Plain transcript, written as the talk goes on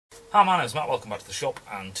Hi, my name is Matt, welcome back to the shop,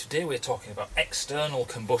 and today we're talking about external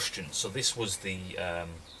combustion. So this was the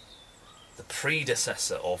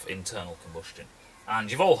predecessor of internal combustion. And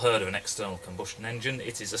you've all heard of an external combustion engine.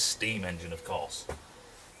 It is a steam engine, of course.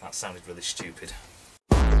 That sounded really stupid.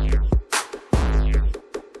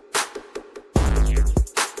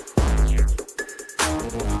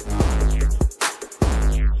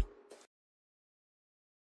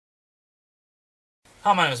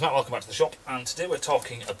 Hi, my name is Matt, welcome back to the shop, and today we're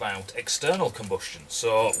talking about external combustion.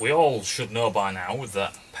 So we all should know by now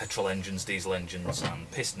that petrol engines, diesel engines and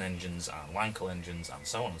piston engines and Wankel engines and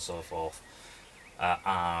so on and so forth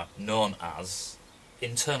are known as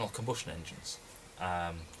internal combustion engines.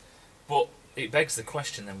 But it begs the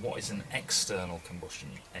question then, what is an external combustion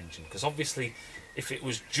engine? Because obviously if it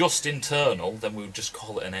was just internal, then we would just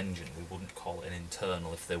call it an engine. We wouldn't call it an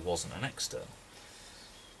internal if there wasn't an external.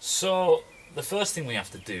 So the first thing we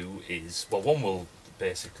have to do is, well, one will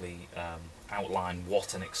basically outline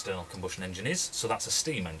what an external combustion engine is. So that's a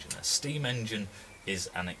steam engine. A steam engine is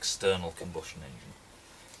an external combustion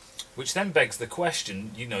engine. Which then begs the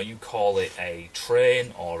question, you call it a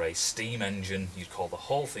train or a steam engine, you'd call the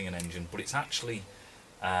whole thing an engine, but it's actually,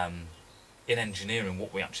 in engineering,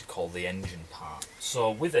 what we actually call the engine part.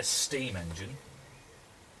 So with a steam engine,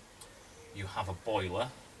 you have a boiler,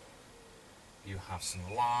 you have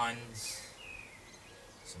some lines,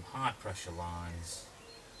 some high pressure lines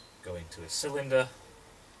going to a cylinder,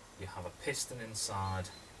 you have a piston inside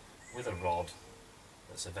with a rod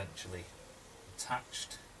that's eventually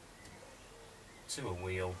attached to a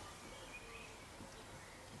wheel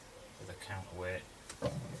with a counterweight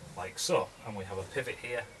like so, and we have a pivot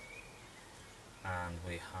here and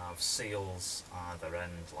we have seals either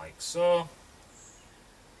end like so.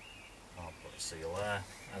 I'll put a seal there,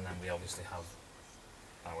 and then we obviously have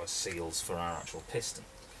our seals for our actual piston.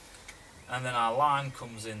 And then our line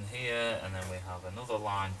comes in here, and then we have another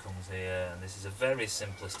line comes here, and this is a very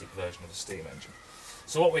simplistic version of a steam engine.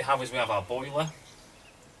 So what we have is we have our boiler,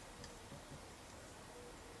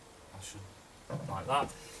 like that,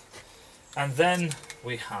 and then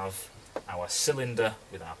we have our cylinder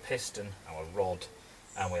with our piston, our rod,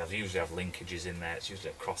 and we usually have linkages in there. It's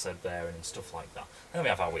usually a crosshead bearing and stuff like that. And then we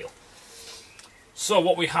have our wheel. So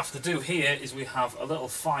what we have to do here is we have a little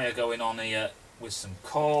fire going on here with some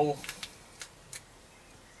coal.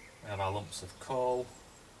 We have our lumps of coal.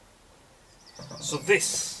 So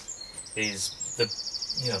this is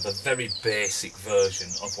the very basic version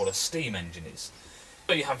of what a steam engine is.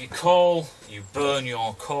 So you have your coal, you burn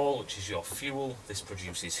your coal, which is your fuel. This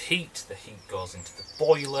produces heat. The heat goes into the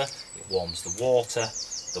boiler, it warms the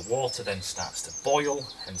water then starts to boil,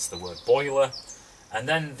 hence the word boiler. And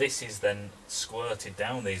then this is then squirted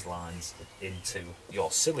down these lines into your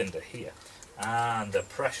cylinder here. And the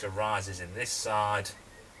pressure rises in this side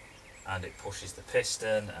and it pushes the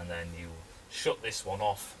piston, and then you shut this one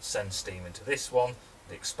off, send steam into this one,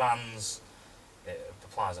 it expands, it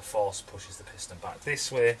applies a force, pushes the piston back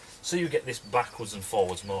this way, so you get this backwards and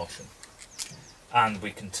forwards motion. And we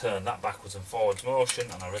can turn that backwards and forwards motion,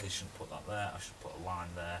 and I really shouldn't put that there, I should put a line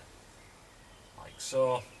there, like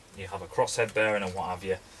so. You have a crosshead bearing and what have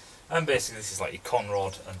you, and basically this is like your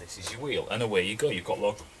conrod and this is your wheel, and away you go. You've got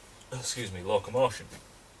locomotion.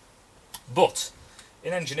 But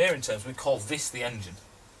in engineering terms we call this the engine,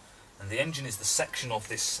 and the engine is the section of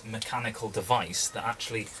this mechanical device that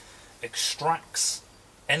actually extracts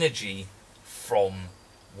energy from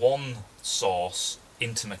one source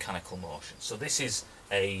into mechanical motion. So this is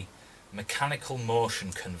a mechanical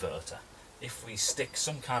motion converter. If we stick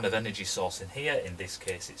some kind of energy source in here, in this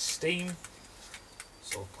case it's steam,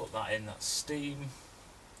 so we'll put that in, that's steam.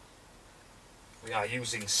 We are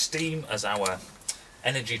using steam as our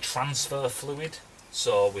energy transfer fluid.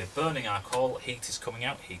 So we're burning our coal, heat is coming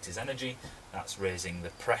out, heat is energy, that's raising the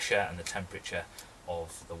pressure and the temperature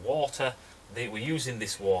of the water. We're using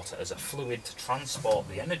this water as a fluid to transport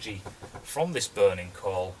the energy from this burning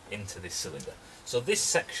coal into this cylinder. So this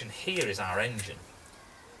section here is our engine,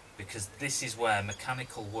 because this is where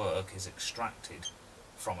mechanical work is extracted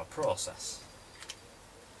from a process.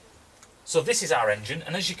 So this is our engine,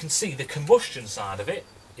 and as you can see the combustion side of it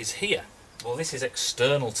is here. Well, this is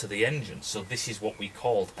external to the engine, so this is what we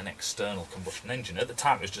called an external combustion engine. At the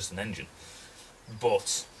time it was just an engine,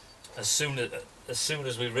 but as soon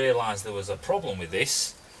as we realised there was a problem with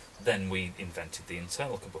this, then we invented the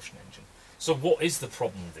internal combustion engine. So what is the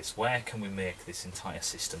problem with this? Where can we make this entire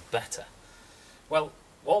system better? Well,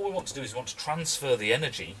 what we want to do is we want to transfer the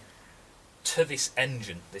energy to this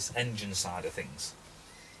engine side of things.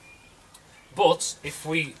 But if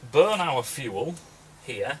we burn our fuel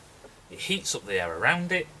here, it heats up the air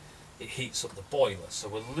around it, it heats up the boiler. So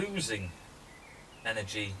we're losing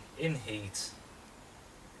energy in heat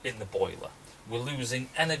in the boiler. We're losing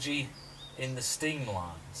energy in the steam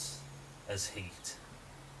lines as heat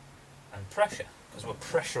and pressure, because we're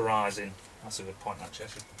pressurising. That's a good point actually, I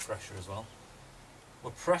should put pressure as well.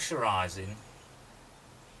 We're pressurising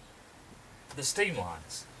the steam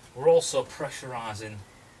lines. We're also pressurising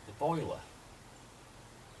the boiler.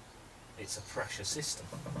 It's a pressure system.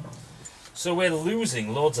 So we're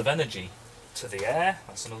losing loads of energy to the air.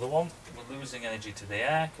 That's another one. We're losing energy to the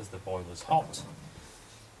air because the boiler's hot.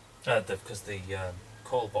 Because the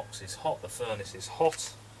coal box is hot, the furnace is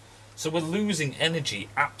hot. So we're losing energy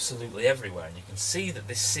absolutely everywhere, and you can see that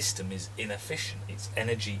this system is inefficient. It's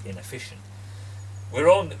energy inefficient.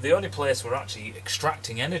 The only place we're actually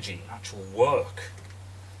extracting energy, actual work,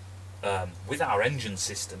 with our engine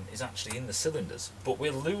system is actually in the cylinders, but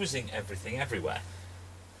we're losing everything everywhere.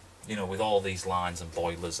 You know, with all these lines and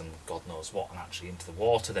boilers and God knows what, and actually into the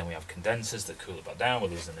water. Then we have condensers that cool it back down, we're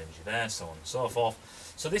losing energy there, so on and so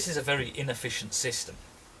forth. So this is a very inefficient system.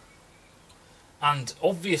 And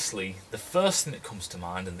obviously, the first thing that comes to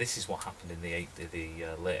mind, and this is what happened in the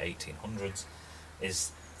late 1800s,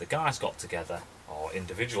 is the guys got together, or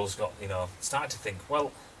individuals got, started to think,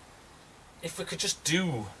 well, if we could just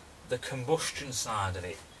do the combustion side of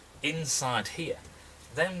it inside here,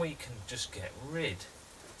 then we can just get rid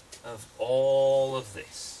of all of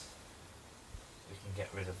this. We can get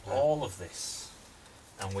rid of all of this,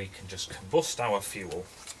 and we can just combust our fuel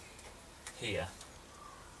here,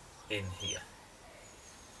 in here.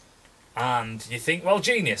 And you think, well,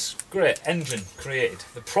 genius, great, engine created.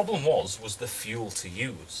 The problem was the fuel to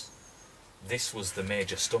use. This was the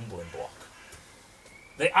major stumbling block.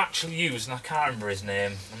 They actually used, and I can't remember his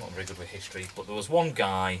name, I'm not very good with history, but there was one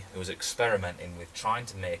guy who was experimenting with trying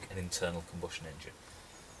to make an internal combustion engine.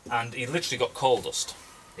 And he literally got coal dust.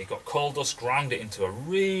 He got coal dust, ground it into a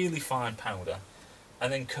really fine powder,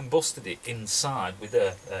 and then combusted it inside with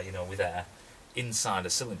air, with air inside a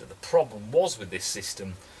cylinder. The problem was with this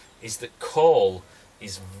system is that coal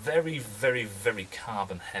is very, very, very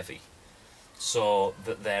carbon heavy. So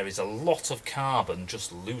that there is a lot of carbon,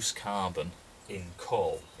 just loose carbon, in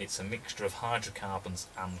coal. It's a mixture of hydrocarbons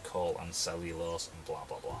and coal and cellulose and blah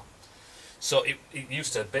blah blah. So it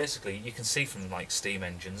used to basically, you can see from like steam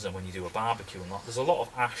engines and when you do a barbecue and that, there's a lot of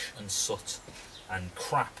ash and soot and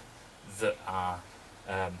crap that are,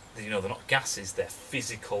 they're not gases, they're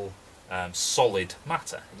physical solid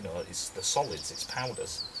matter. It's the solids, it's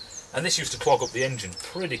powders. And this used to clog up the engine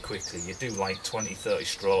pretty quickly. You do like 20-30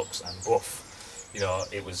 strokes and woof,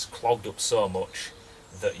 it was clogged up so much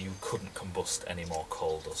that you couldn't combust any more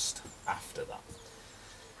coal dust after that.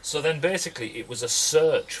 So then basically it was a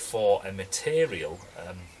search for a material,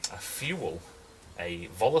 a fuel, a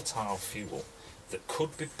volatile fuel that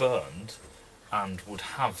could be burned and would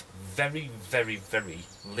have very, very, very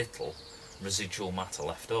little residual matter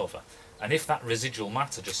left over. And if that residual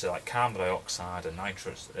matter, just say like carbon dioxide and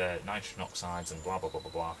nitrogen oxides and blah blah blah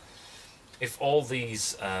blah blah, if all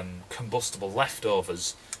these combustible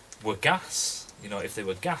leftovers were gas, if they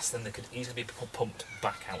were gas, then they could easily be pumped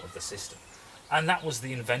back out of the system. And that was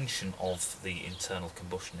the invention of the internal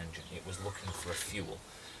combustion engine. It was looking for a fuel,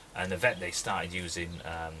 and they started using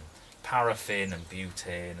paraffin and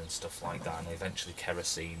butane and stuff like that, and eventually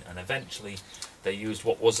kerosene, and eventually they used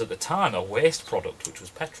what was at the time a waste product, which was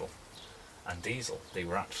petrol and diesel. They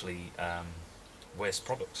were actually waste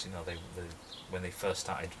products. When they first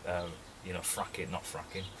started, fracking,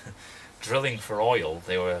 drilling for oil,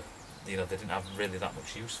 they were, they didn't have really that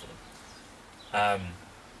much use for them.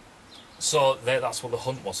 So that's what the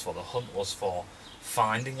hunt was for. The hunt was for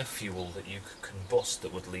finding a fuel that you could combust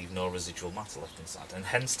that would leave no residual matter left inside, and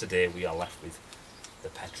hence today we are left with the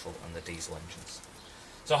petrol and the diesel engines.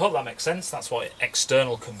 So I hope that makes sense. That's what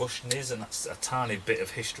external combustion is, and that's a tiny bit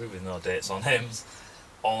of history with no dates or names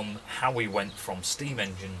on how we went from steam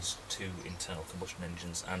engines to internal combustion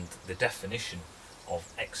engines and the definition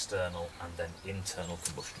of external and then internal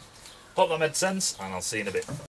combustion. Hope that made sense, and I'll see you in a bit.